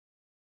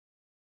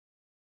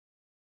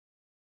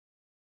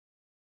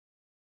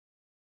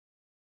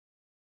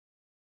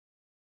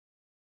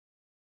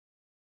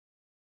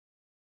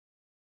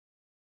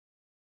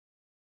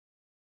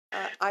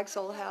Ike's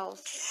old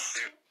house.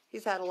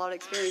 He's had a lot of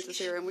experiences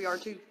here, and we are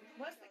too.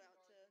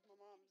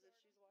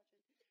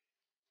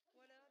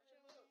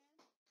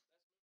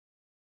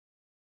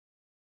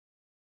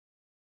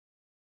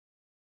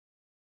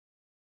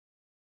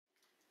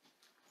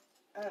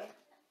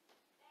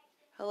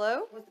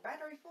 Hello? Was the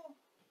battery full?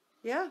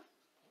 Yeah.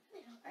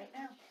 Ain't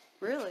now.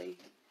 Really?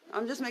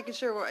 I'm just making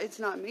sure it's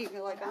not me.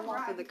 Like, I'm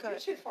off in the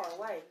cut. You're too far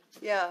away.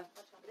 Yeah.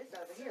 It's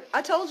over here.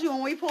 I told you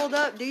when we pulled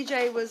up,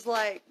 DJ was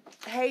like,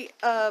 hey,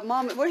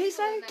 Mom, what did he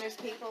say? There's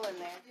people in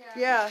there.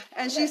 Yeah.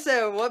 And she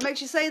said, what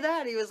makes you say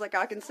that? He was like,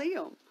 I can see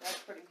them. That's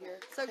pretty good.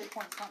 So, 2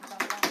 point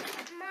something.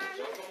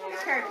 Here's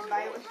Curtis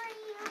Bailey.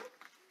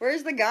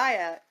 where's the guy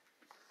at?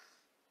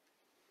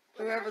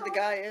 Whoever the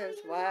guy is.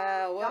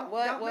 Wow.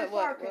 Don't move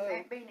far, 'cause Whoa.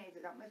 Aunt B needs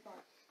it. Don't move far.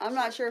 I'm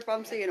not sure if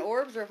I'm seeing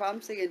orbs or if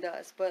I'm seeing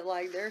dust, but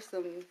like there's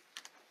some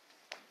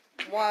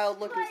wild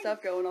looking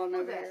stuff going on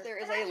over here. There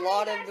is a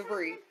lot of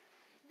debris.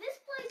 This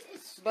place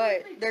is stupid.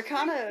 But they're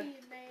kind of,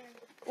 creepy, man.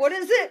 what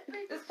is it?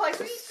 This place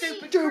is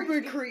stupid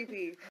Stupid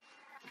creepy.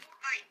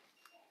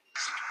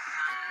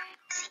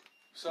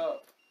 What's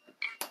up?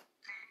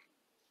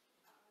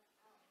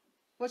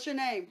 What's your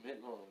name? I'm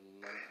hitting on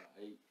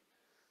 8,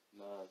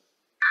 9,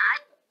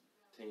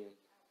 10.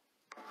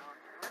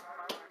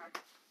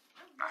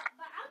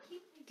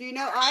 Do you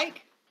know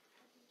Ike?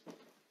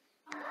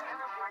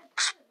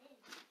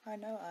 I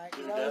know, Ike.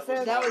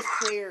 That was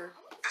clear.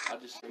 I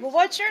just Well,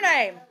 what's your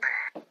name?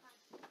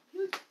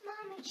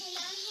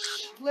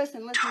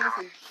 Listen.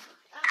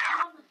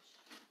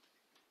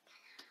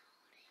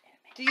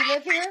 Do you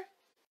live here?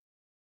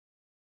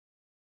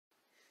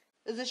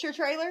 Is this your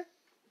trailer?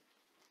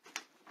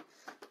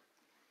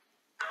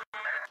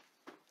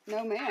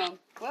 No, ma'am.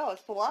 Well,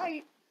 it's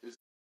polite.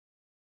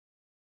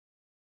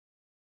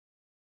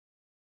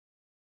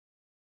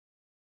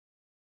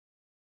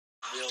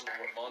 be on the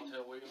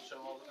Montel Williams show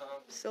all the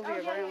time.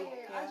 Sylvia Brown.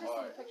 I just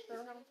seen a picture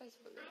of her on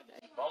Facebook the other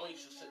day. Mama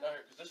used to sit down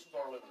here, because this was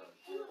our living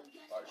room.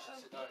 Alright,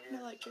 she'd sit down here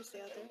No electricity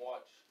out there. and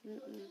watch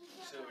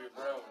Sylvia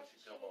Brown when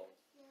she'd come home.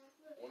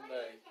 One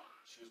day,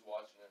 she was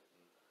watching it,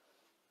 and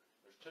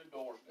there's 2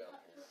 doors down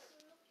here.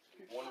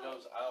 One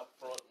goes out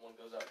front, and one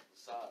goes out to the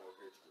side over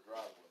here to the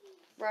driveway.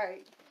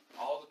 Right.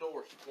 All the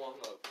doors flung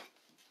open.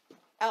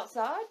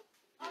 Outside?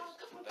 Yes,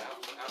 the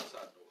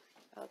outside doors.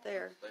 Out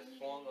there. They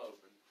flung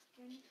open.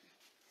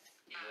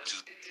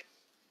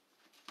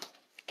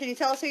 Can you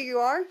tell us who you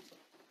are?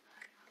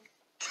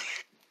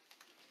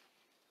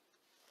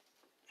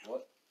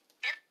 What?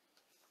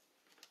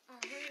 I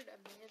heard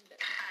Amanda.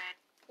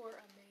 Or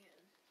a man.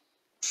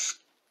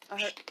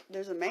 I heard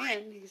there's a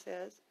man, he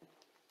says.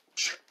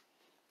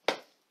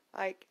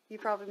 Ike, you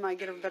probably might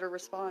get a better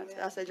response.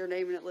 I said your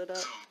name and it lit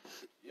up.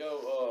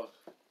 Yo,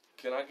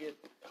 can I get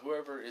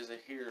whoever is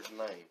here's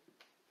name?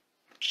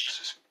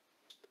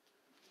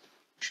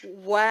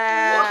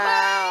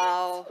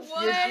 Wow.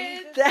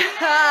 What?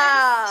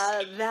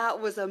 That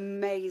was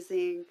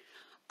amazing.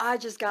 I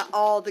just got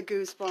all the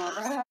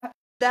goosebumps.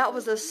 That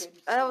was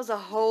a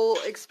whole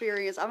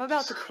experience. I'm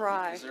about to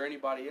cry. Is there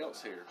anybody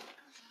else here?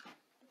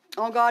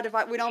 Oh God, if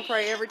we don't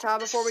pray every time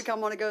before we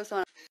come on a ghost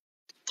hunt.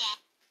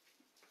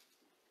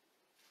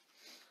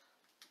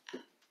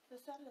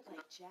 That sounded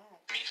like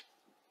Jack.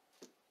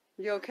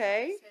 You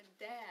okay? It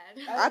said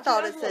dad. I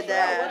thought it said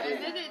Dad.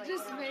 And then it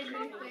just made me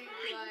think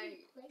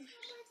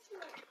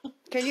like,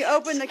 Can you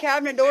open the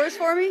cabinet doors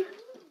for me?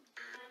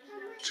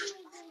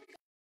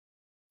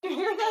 You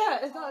hear that?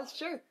 It's not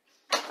true.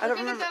 I we're don't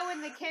gonna remember. go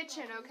in the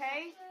kitchen,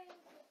 okay?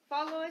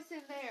 Follow us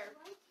in there.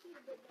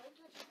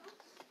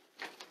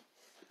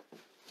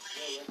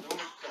 Yeah, that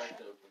door's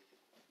cracked open.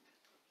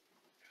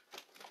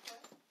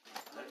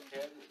 That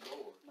cabinet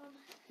door.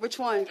 Which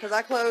one? Because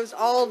I closed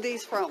all of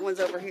these front ones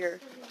over here.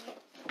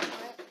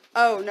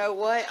 Oh, no,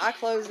 what? I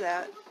closed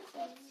that.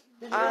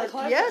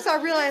 Yes,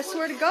 I realized, I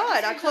swear to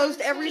God, I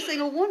closed every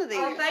single one of these.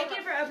 Oh, thank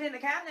you for opening the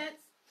cabinets.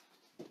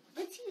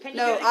 Can you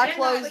No, do it I again?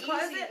 closed- Like,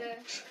 close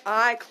it?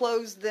 I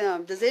closed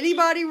them. Does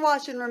anybody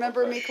watching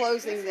remember me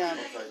closing them?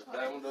 Okay,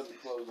 that one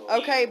doesn't close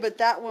on. Okay, but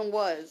that one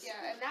was. Yeah,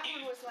 and that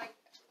one was like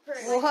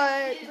pretty.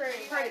 What?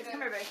 Prudence,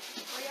 come here, baby.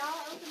 Were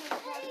y'all opening the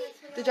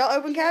cabinets? Did y'all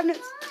open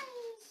cabinets?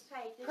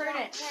 Hey, did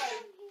Prudence. Hey,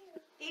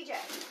 DJ.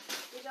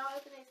 did y'all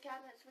open these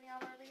cabinets when y'all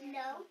were over here?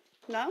 No.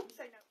 No?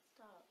 Say no.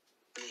 Stop.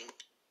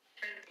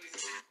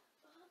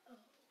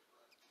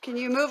 Can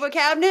you move a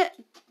cabinet?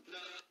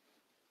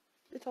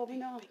 They told me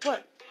no.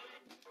 What?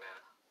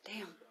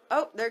 Damn.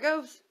 Oh, there it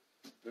goes.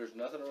 There's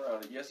nothing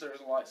around it. Yes, there's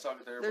a light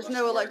socket there. There's but I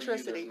no swear to you,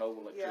 electricity. There's no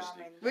electricity. Yeah, I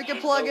mean, We could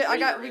There's plug no it.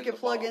 meter We in could the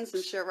plug in box.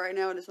 some shit right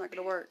now and it's not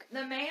gonna work.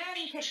 The man,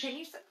 can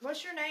you,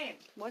 what's your name?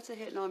 What's it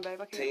hitting on,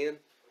 babe? I can't.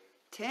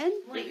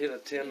 10. 10? It hit a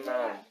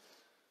 10-9.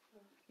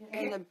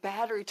 And the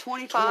battery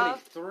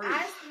 25. 23. I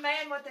asked the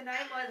man what the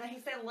name was and he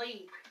said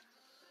Lee.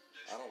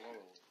 I don't know.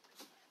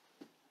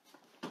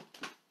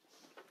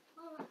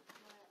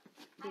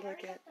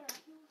 Look at.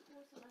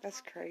 That's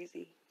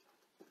crazy.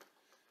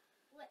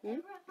 Hmm?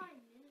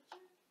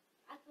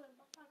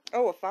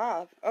 Oh, a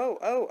 5.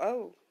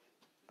 Oh.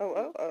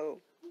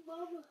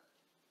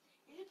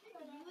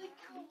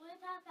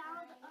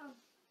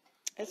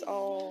 It's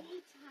all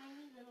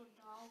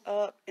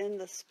up in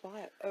the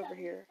spot over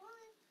here.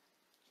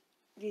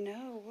 You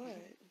know what?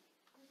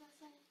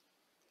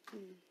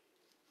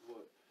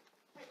 What?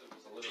 It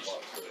was a little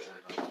box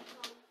there.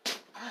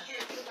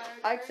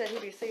 Ike said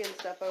he'd be seeing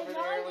stuff over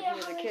there when he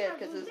was a kid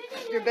because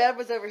your bed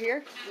was over here.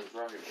 It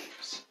was right here.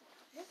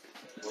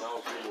 When I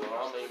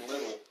mean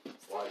little,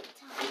 like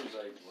who's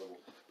age little?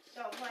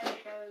 Don't play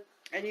with those.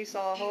 And you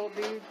saw a whole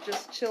dude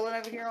just chilling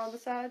over here on the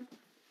side.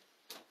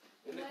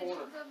 In the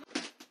corner.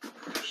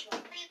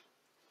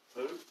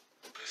 Who?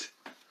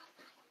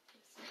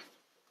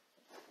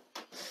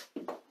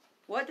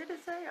 What did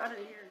it say? I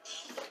didn't hear.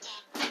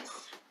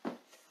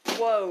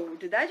 Whoa,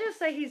 did that just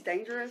say he's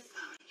dangerous?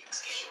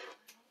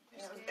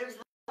 It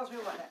was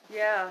real like that.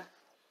 Yeah.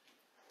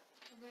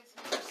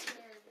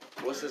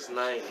 What's his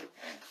name?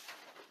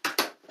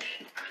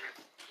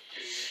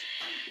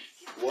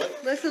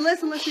 What? Listen,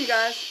 you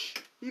guys.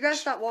 You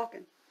guys stop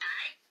walking.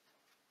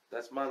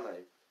 That's my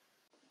name.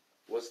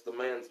 What's the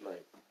man's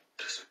name?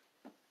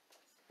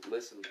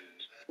 Listen.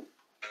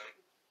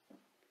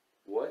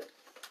 What?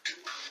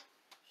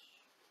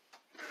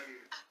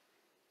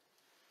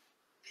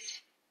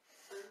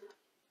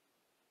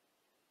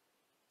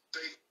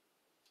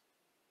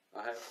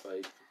 I have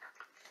faith.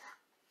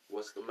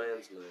 What's the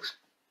man's name?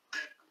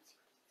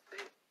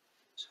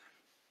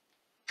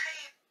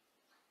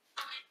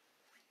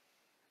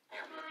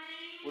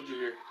 What'd you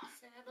hear?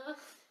 Santa.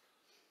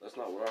 That's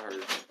not what I heard.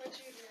 What'd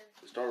you hear?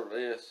 It started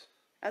with S.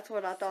 That's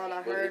what I thought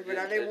I heard, but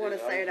I didn't want to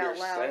say it out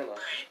loud. Santa.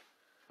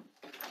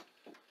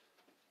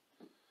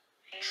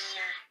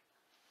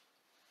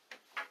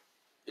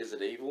 Is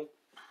it evil?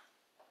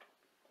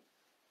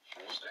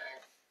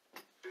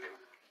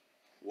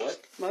 What?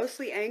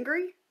 Mostly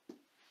angry?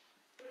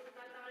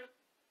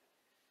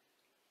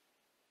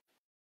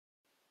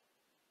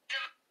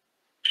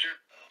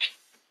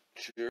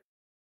 Sure.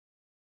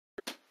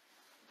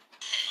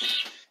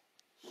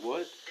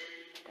 What?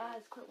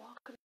 Guys, quit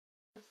walking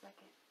for a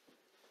second.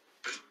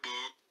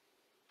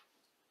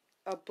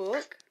 A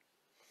book?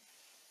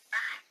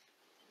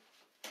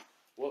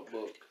 What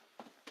book?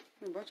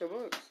 A bunch of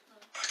books.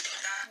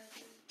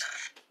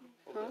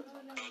 Huh?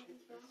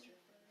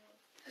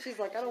 She's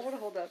like, I don't want to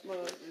hold that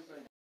book.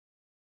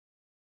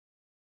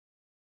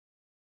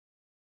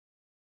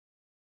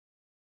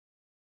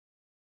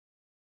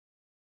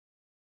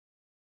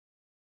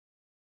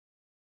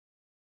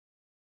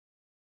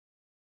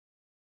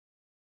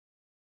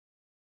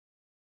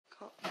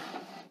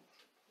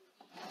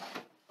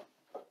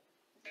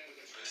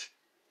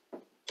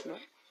 No.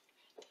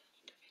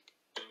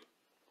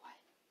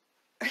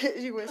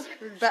 You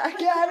whispered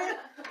back at it.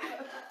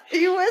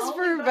 You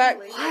whispered back.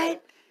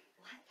 What?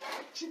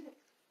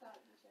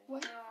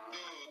 What?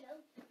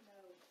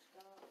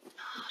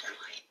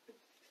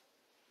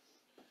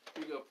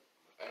 Here you go,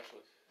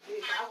 Ashley.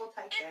 Dude, I will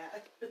take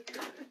that.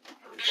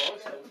 It's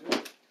always so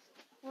good.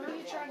 What are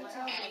you trying to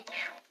tell me?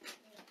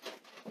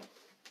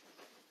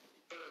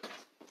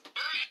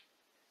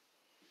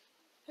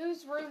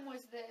 Whose room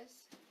was this?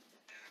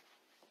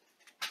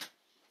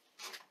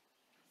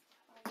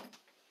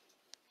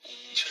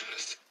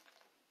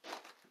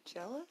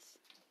 Jealous?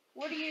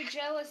 What are you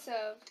jealous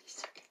of?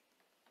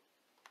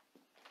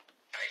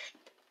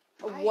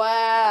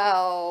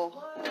 Wow.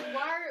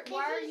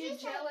 Why are you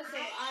jealous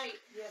of Ike?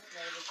 Yes,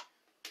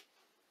 baby.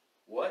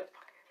 What?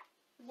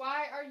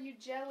 Why are you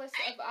jealous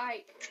of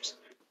Ike?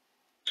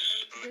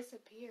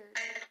 Disappeared.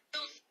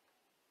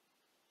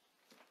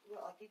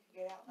 Well, like you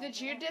could get out. Did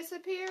you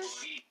disappear?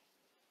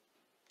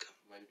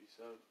 Maybe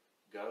so.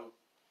 Go.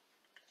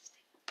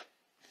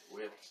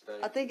 We have to stay.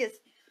 I think it's,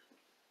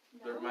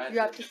 They're magic. you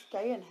have to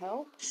stay and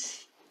help.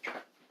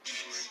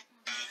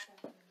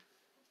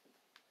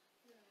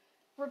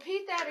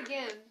 Repeat that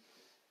again.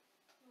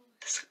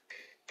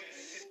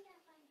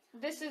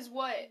 This is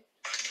what?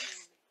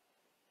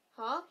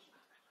 Huh?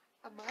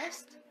 A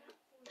must?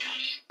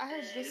 I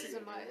heard this is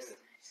a must.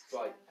 It's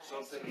like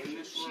something in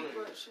this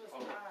room.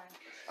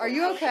 Are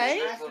you okay?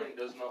 This room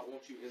does not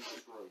want you in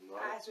this room, I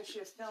right? asked her if she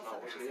was feeling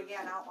something. She said,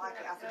 yeah, and I don't like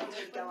it. I said, you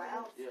need to go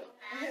out. Yeah.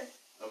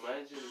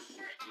 Imagine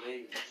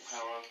me,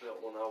 how I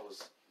felt when I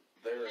was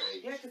their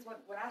age. Yeah, because when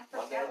I My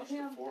first dad got with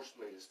used to him, force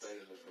me to stay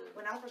in this room.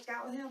 when I first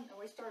got with him, and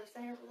we started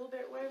staying here for a little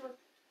bit, whatever,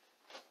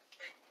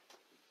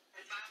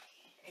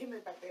 he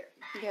moved back there.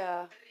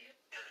 Yeah.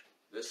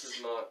 This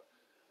is not,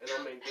 and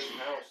I mean, this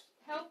house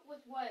Help with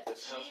what?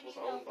 was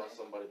owned by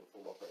somebody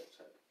before my parents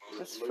had it. It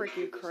That's was moved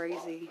freaking to this crazy.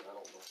 spot, and I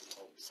don't know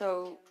who owned it.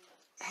 So,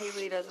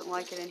 Haley doesn't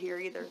like it in here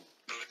either.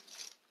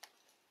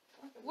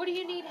 What do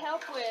you need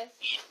help with?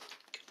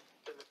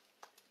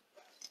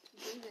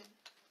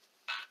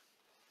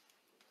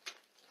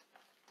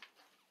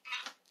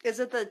 Is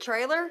it the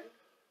trailer?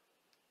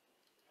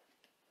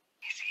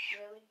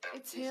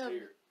 It's He's him.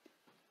 here.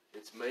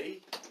 It's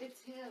me.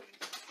 It's him.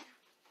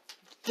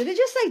 Did it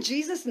just say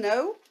Jesus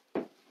no?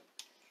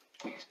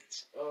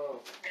 Oh,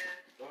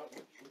 God, we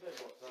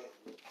better not talk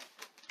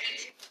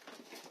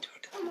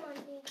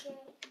to it.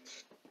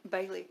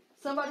 Bailey,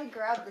 somebody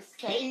grab the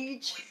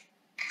sage.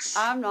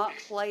 I'm not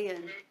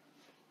playing.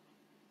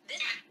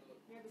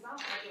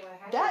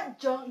 That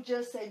junk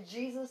just said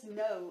Jesus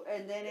no,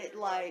 and then it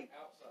like.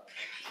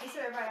 He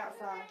said everybody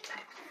outside.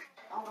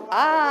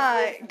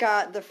 I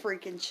got the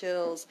freaking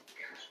chills.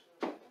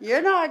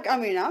 You're not. I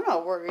mean, I'm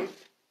not worried.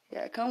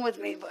 Yeah, come with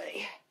me,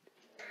 buddy.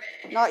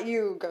 Not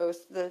you,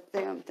 Ghost. The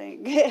damn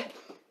thing.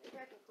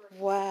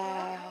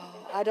 Wow.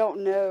 I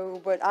don't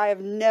know, but I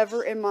have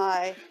never in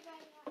my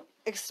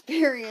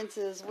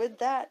experiences with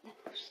that.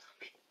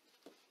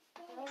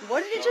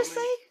 What did it just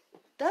say?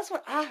 That's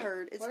what I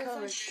heard. It's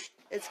coming.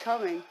 It's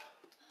coming.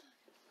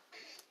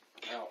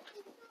 Out.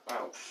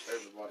 Out.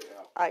 Everybody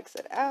out. Ike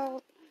said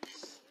out.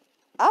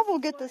 I will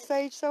get the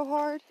sage so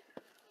hard.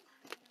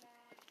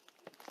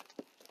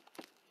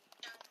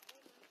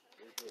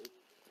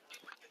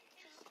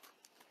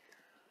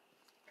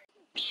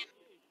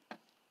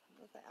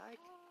 Was that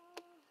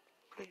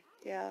Ike?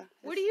 Yeah.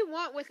 What do you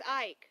want with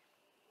Ike?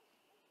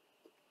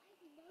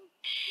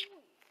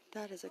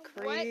 That is a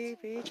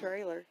creepy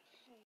trailer.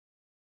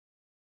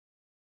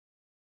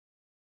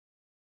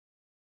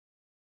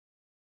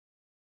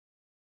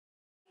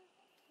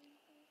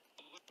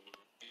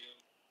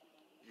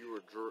 You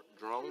were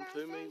drawn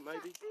to me,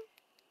 maybe?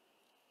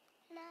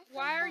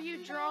 Why are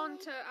you drawn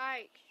to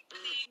Ike?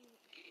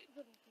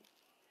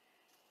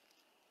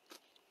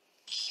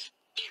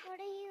 What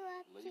are you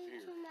up Leave to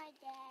here. to my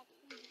daddy?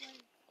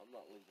 I'm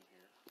not leaving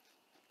here.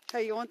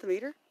 Hey, you want the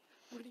meter?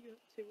 What are you up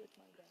to with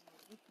my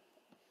dad?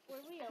 Where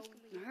are we going?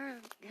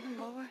 Alright, get him,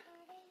 boy.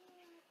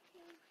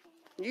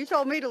 You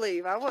told me to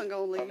leave. I wasn't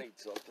gonna I leave. need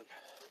something.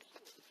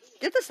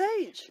 Get the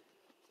sage.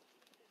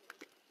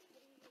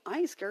 I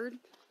ain't scared.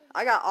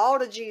 I got all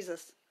the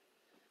Jesus.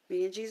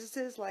 Me and Jesus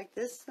is like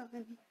this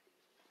son.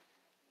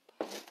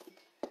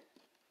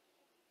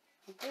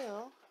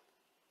 Well,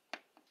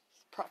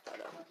 prop that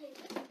up. Okay,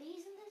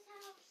 bees in this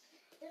house?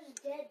 There's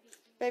dead bees.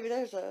 Baby,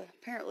 there's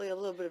apparently a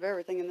little bit of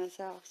everything in this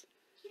house.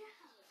 Yeah.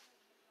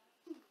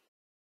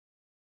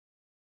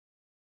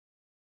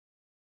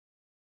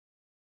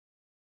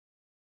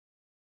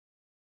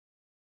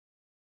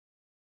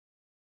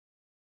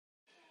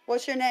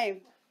 What's your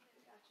name?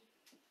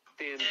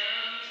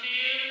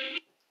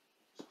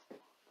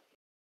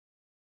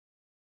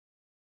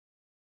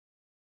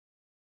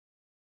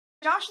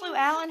 Josh Lou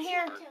Allen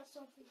here. Tell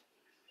something.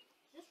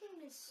 This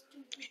room is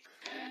stupid.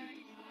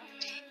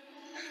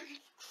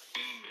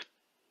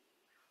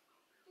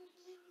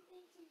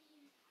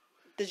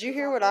 Did you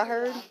hear what I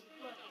heard?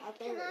 I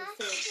think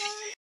it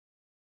said.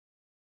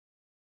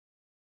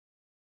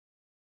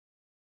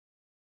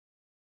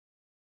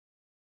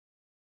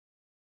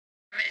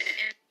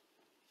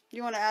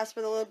 You want to ask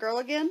for the little girl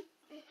again?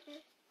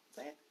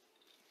 Say it.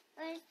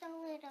 Where's the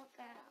little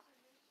girl?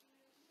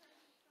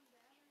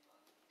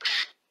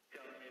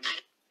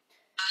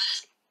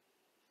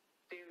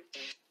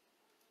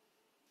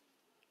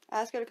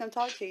 Ask her to come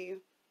talk to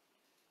you.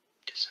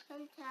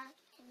 Come talk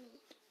to me.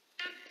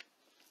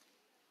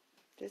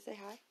 Just say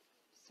hi.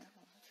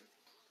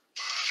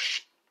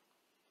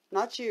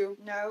 Not you.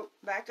 No,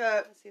 back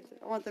up. Let's see if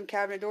I want them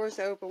cabinet doors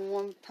to open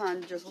one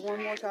time, just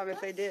one more time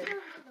if they did.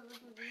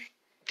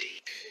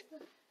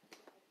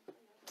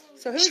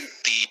 So who's...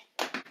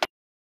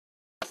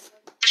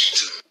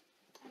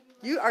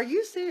 Are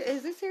you serious?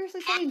 Is it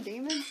seriously saying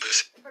demons?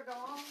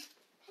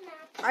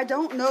 I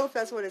don't know if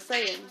that's what it's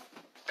saying.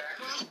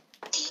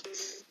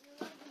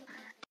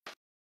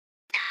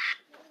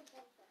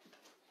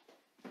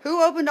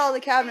 Who opened all the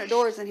cabinet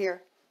doors in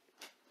here?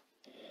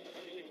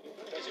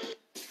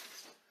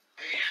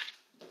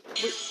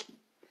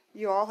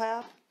 You all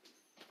have?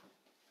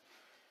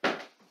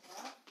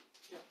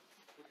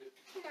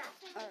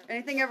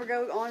 Anything ever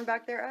go on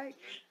back there, Ike?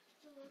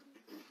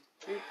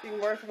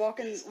 Anything worth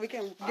walking? We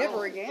can give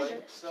her a I gander. don't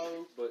think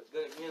so, but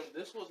then again,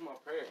 this was my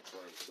parents'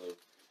 place,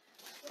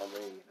 so I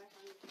mean,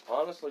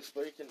 honestly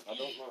speaking, I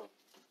don't know.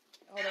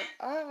 Hold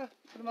on. What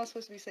am I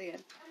supposed to be saying?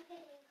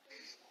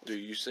 Do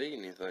you see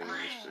anything in this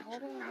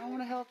Hold picture? on. I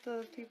want to help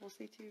the people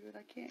see too, but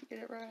I can't get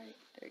it right.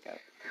 There you go.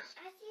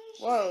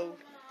 Whoa.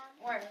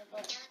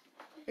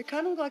 It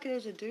kind of looked like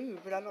there's a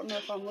dude, but I don't know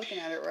if I'm looking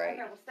at it right.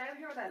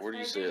 Where do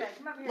you see it?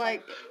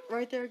 Like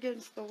right there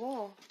against the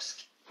wall.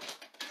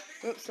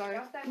 Oops, sorry.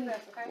 Like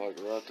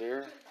right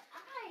there?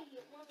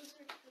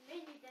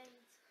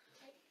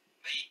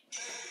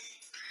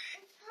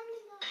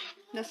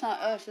 That's not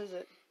us, is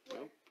it?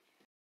 Nope.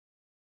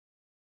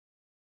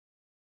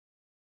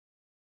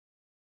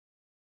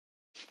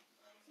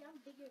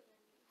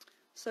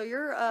 So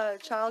your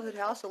childhood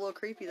house is a little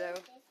creepy though,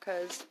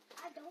 because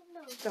I don't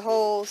know. the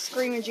whole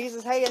screaming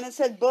Jesus, hey, and it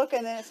said book,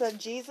 and then it said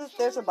Jesus.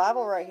 There's a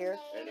Bible right here,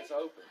 And it's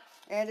open.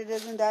 and it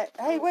isn't that.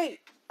 Hey, wait.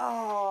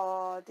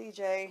 Oh,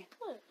 DJ,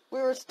 we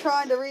were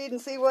trying to read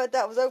and see what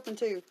that was open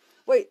to.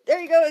 Wait,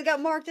 there you go. It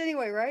got marked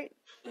anyway, right?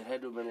 It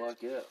had to have been like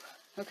that.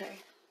 Okay.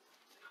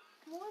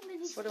 More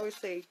mini What do we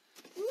see?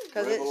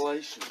 Because it's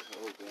Revelation.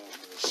 Oh, God. Man.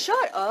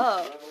 shut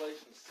up.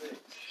 Revelation 6.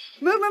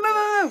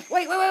 Move.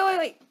 Wait.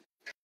 What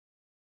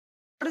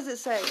does it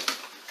say?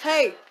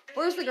 Hey,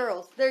 where's the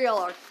girls? There y'all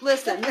are.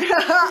 Listen.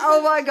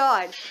 Oh my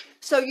God.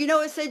 So you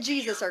know it said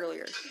Jesus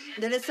earlier.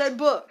 Then it said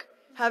book.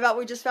 How about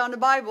we just found a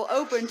Bible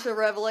open to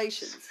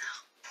Revelations?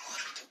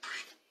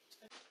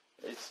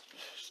 It's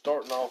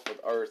starting off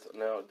with earth.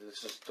 Now,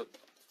 this is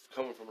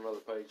coming from another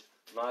page.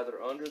 Neither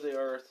under the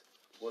earth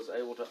was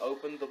able to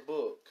open the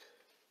book,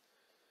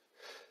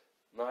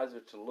 neither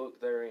to look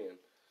therein.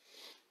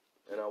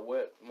 And I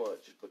wept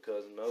much,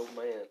 because no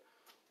man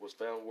was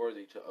found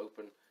worthy to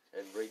open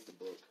and read the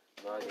book,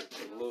 neither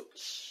to look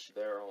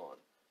thereon.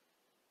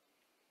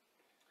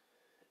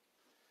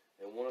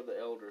 And one of the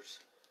elders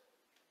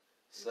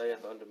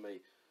saith unto me,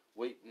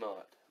 Weep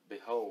not,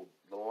 behold,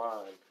 the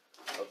Lion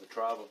of the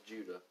tribe of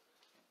Judah,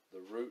 the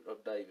root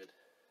of David,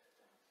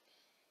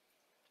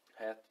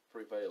 hath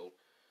prevailed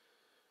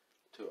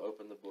to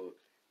open the book,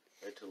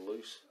 and to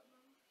loose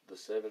the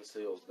 7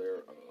 seals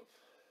thereof.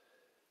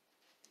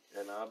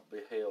 And I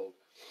beheld,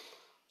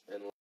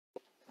 and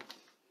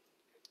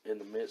in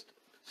the midst,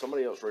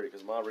 somebody else read it,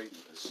 because my reading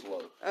is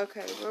slow.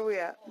 Okay, where we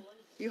at?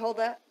 You hold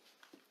that?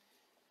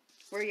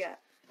 Where you at?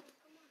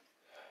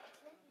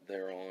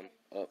 Thereon,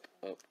 up,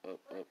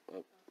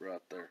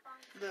 right there.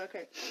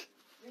 Okay.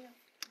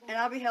 And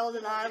I beheld,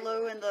 and I,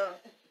 lo, in the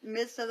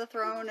midst of the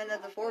throne, and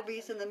of the 4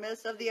 beasts in the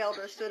midst of the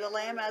elders, stood a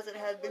lamb as it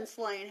had been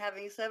slain,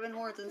 having 7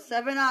 horns and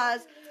 7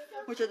 eyes,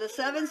 which are the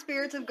 7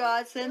 spirits of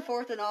God sent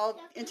forth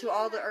into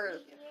all the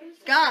earth.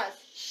 Guys,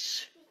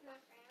 shh.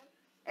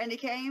 And he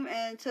came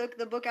and took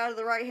the book out of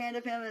the right hand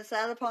of him and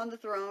sat upon the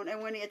throne.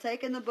 And when he had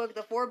taken the book,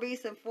 the 4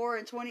 beasts and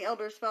 24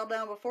 elders fell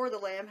down before the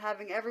Lamb,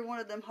 having every one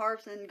of them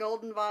harps and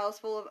golden vials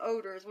full of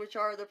odors, which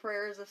are the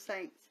prayers of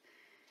saints.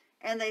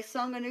 And they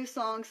sung a new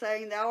song,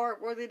 saying, Thou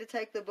art worthy to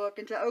take the book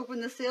and to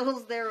open the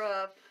seals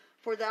thereof.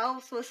 For thou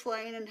wast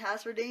slain and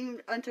hast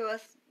redeemed unto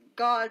us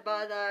God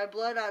by thy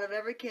blood out of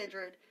every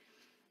kindred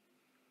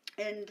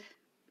and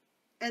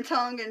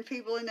tongue and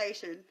people and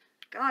nation.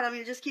 God, I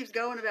mean, it just keeps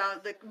going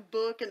about the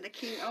book and the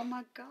king. Oh,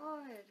 my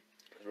God.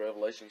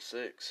 Revelation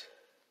 6.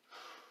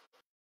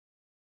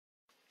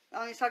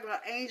 Oh, he's talking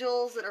about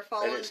angels that are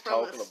falling it's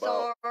from the talking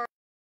star.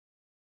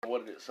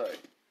 What did it say?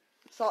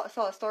 Saw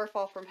a star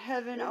fall from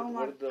heaven. Oh, my God.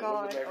 What did the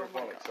Oh,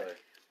 my Necrophonic God. say?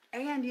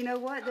 And you know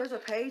what? There's a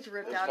page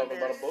ripped It's out of talking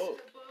about this. a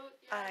book.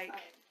 Like,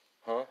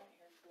 Huh?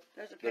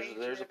 there's a page.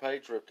 There's a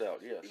page ripped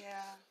out, yes.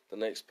 Yeah. The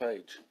next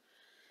page.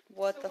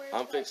 What the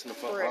I'm fixing to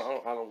find. frick?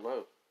 I don't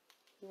know.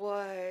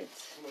 What?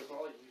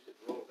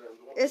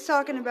 It's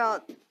talking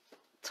about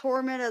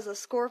torment as a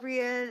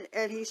scorpion,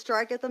 and he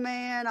striketh the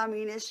man. I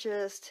mean, it's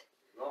just...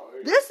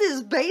 This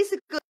is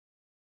basically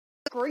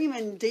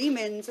screaming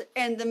demons,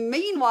 and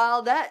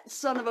meanwhile, that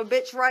son of a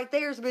bitch right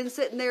there has been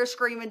sitting there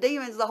screaming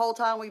demons the whole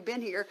time we've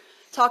been here,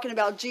 talking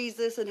about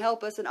Jesus and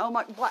help us, and oh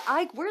my...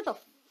 Ike, where the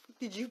f***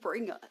 did you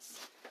bring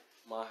us?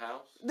 My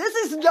house? This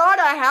is not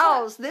a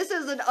house. This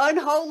is an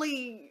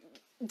unholy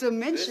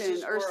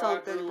dimension or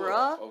something,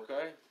 bruh.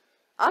 Okay.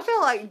 I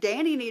feel like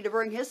Danny need to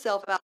bring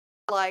himself out.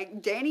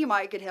 Like, Danny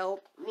might could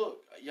help. Look,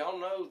 y'all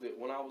know that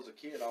when I was a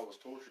kid, I was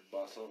tortured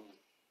by some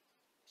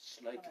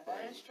snake thing.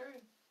 That is true.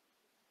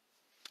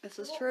 This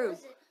is true.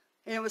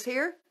 And it was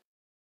here?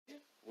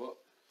 Well,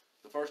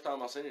 the first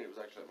time I seen it was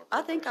actually at my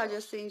I think I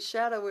grandparents' just seen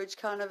Shadowage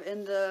kind of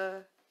in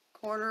the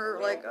corner,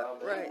 Well, like,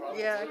 probably- right,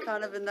 probably yeah, too.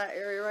 kind of in that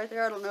area right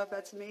there. I don't know if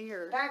that's me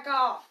or... Back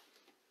off.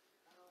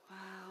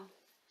 Wow.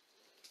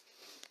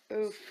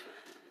 Oof.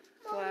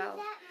 Wow.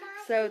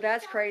 So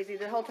that's crazy.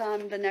 The whole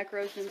time the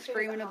Necro's been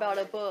screaming about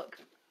a book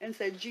and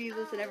said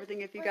Jesus and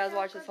everything. If you guys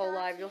watch this whole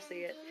live, you'll see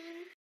it.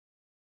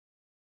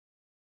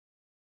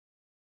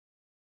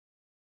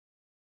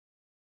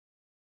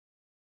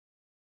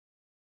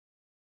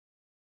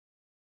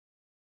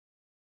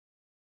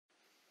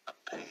 A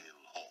pale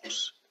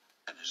horse,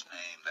 and his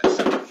name that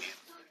sat on him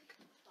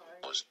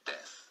was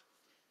Death.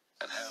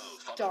 And hell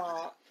followed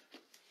Stop.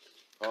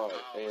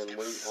 Alright, and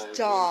we...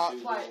 Stop.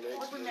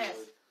 Open this.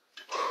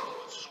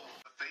 saw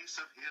the face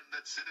of him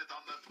that sitteth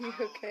on the You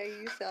throne. okay?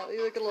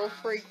 You look a little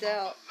freaked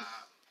out.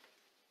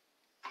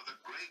 For the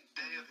great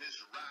day of his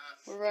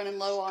wrath. We're running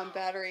low on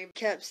battery.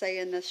 Kept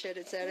saying this shit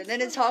it said. And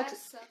then it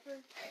talks...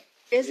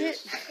 Is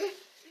it?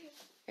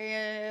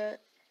 And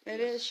it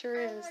is, sure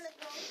is.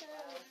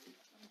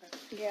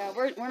 Yeah,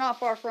 we're not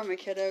far from it,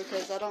 kiddo,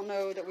 because I don't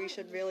know that we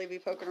should really be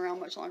poking around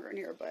much longer in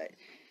here, but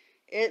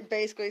it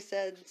basically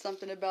said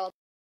something about...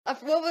 how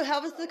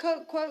was the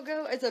quote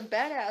go? It's a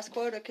badass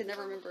quote. I can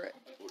never remember it.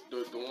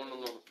 The one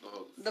on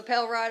The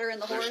pale rider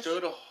and the there horse.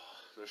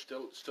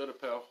 stood a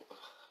pale...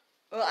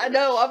 Well, I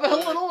know. I'm a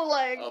little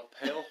like... A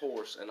pale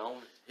horse, and on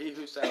he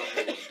who sat on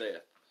him was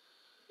Death.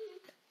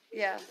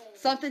 Yeah,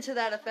 something to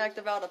that effect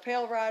about a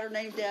pale rider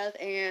named Death,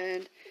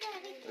 and...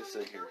 Let's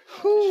see here.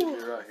 Whew. It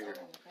should be right here.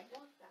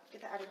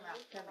 Get that out of your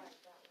mouth. Come on.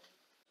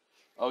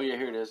 Oh yeah,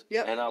 here it is.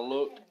 Yep. And I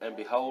looked, and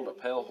behold, a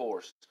pale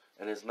horse,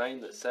 and his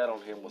name that sat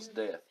on him was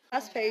Death.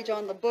 Last page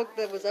on the book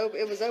that was open,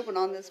 it was open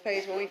on this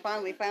page when we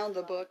finally found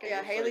the book.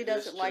 Yeah, Haley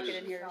doesn't like it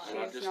in here. When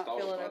I She's just not thought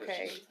feeling about it,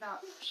 okay. She's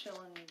not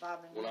chilling,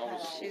 vibing. When I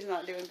was- at all. She's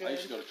not doing I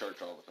used to good. go to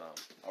church all the time.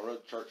 I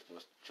rode the church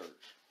bus to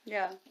church.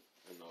 Yeah.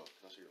 And can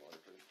I see your lighter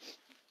too?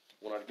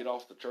 When I'd get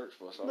off the church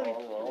bus, I Let me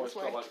always this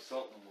way. felt like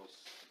something was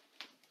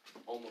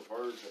on the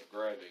verge of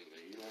grabbing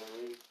me. You know what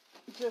I mean?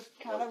 Just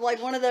kind of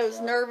like one of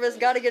those nervous,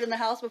 got to get in the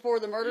house before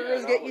the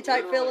murderers get you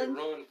type feeling.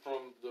 Run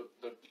from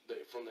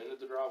from the end of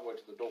the driveway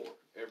to the door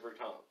every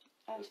time,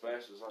 as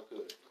fast as I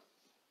could.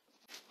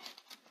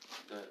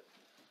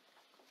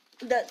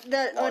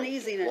 That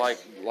uneasiness.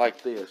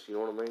 Like this, you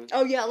know what I mean?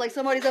 Oh yeah, like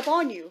somebody's up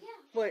on you.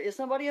 What, is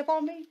somebody up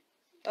on me?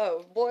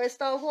 Oh, boy,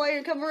 stop away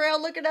and come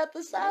around looking at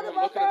the side of I'm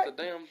my looking back. at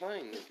the damn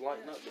thing. It's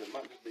lighting up, but it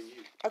might just be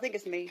you. I think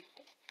it's me.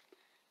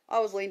 I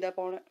was leaned up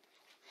on it.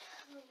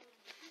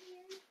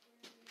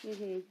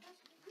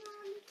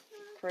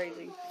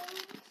 Crazy.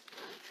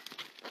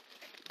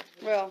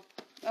 Well,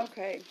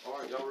 okay. All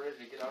right, y'all ready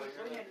to get out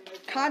of here?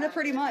 Kind of,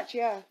 pretty much,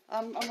 yeah.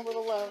 I'm a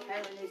little low.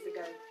 Haley needs to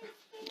go.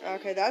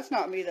 Okay, that's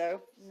not me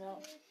though. No.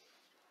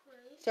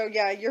 So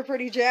yeah, you're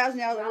pretty jazzed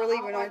now that we're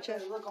leaving, aren't you?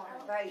 Look on her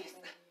face.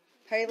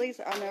 Haley's?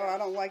 I know, I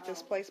don't like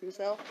this place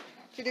myself.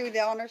 You do the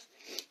honors.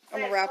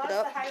 I'm gonna wrap it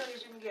up. Plus the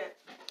Haley's you can get.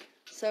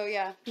 So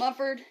yeah,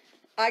 Mumford,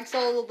 Ike's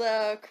old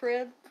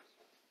crib.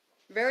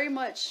 Very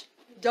much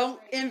don't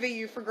envy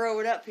you for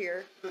growing up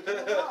here.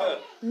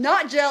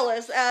 Not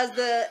jealous, as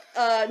the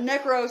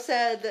Necro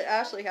said that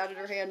Ashley had in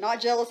her hand. Not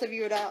jealous of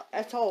you at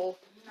all.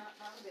 Not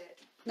a bit.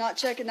 Not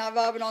checking, not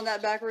vibing on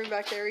that back room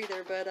back there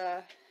either. But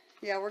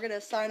yeah, we're gonna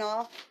sign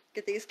off.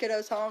 Get these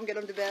kiddos home. Get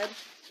them to bed.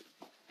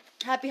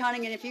 Happy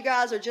hunting, and if you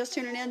guys are just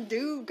tuning in,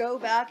 do go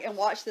back and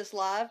watch this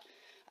live.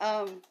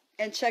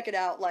 And check it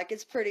out. Like,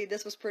 it's pretty,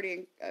 this was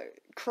pretty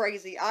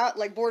crazy.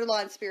 Like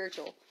borderline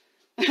spiritual.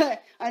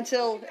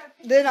 Until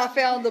then I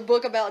found the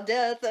book about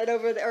death and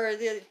over there,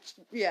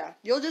 yeah,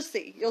 you'll just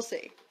see. You'll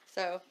see.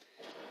 So,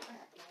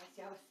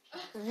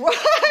 right,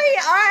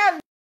 I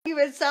haven't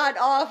even signed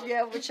off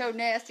yet with your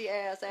nasty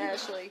ass,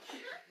 Ashley.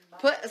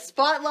 Put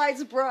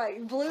spotlights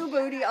bright, blue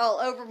booty all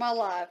over my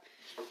life.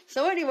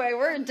 So anyway,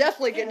 we're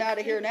definitely getting out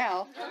of here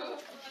now.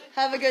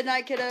 Have a good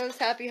night, kiddos.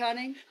 Happy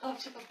hunting.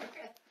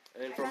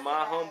 And from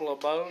my humble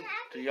abode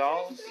to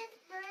y'all's,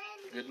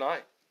 good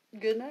night.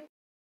 Good night.